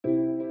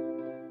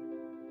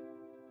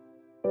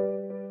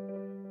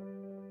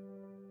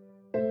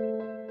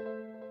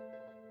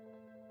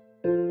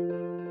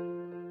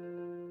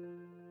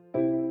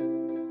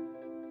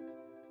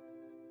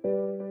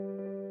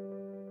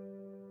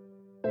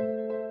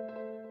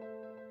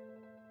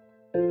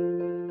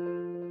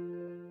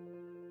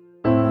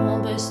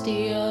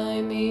bestie,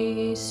 I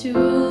miss you.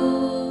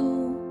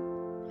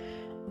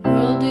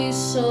 World is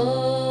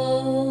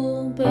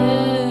so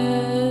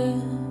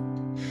bad.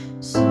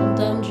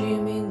 Sometimes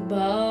dreaming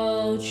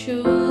about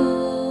you,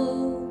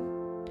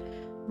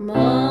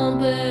 my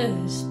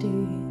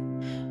bestie.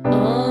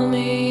 I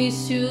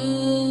miss you.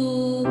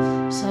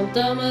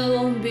 Sometimes I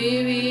won't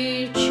be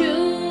with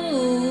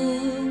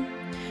you.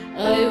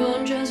 I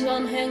won't just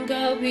want hang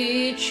out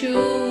with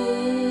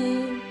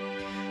you.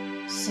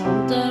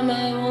 Sometimes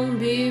I won't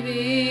be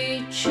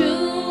with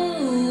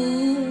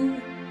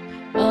you.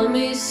 I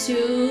miss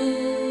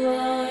you.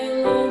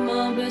 I love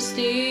my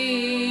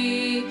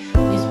bestie.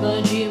 It's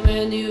my dream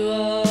when you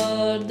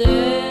are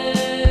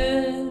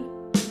there.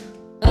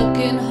 I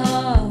can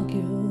hug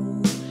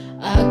you.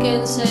 I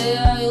can say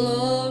I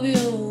love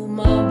you,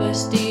 my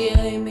bestie.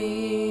 I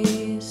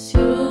miss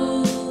you.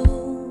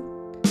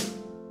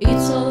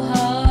 It's so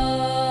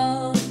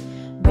hard,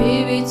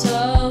 be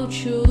without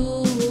you.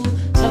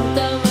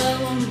 Sometimes I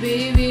won't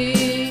be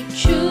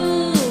with you.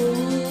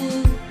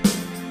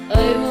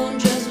 I won't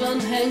just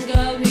want hang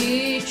out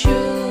with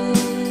you.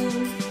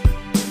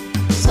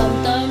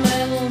 Sometimes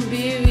I won't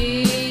be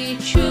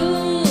with you.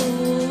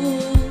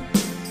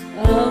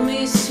 I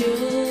miss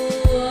you.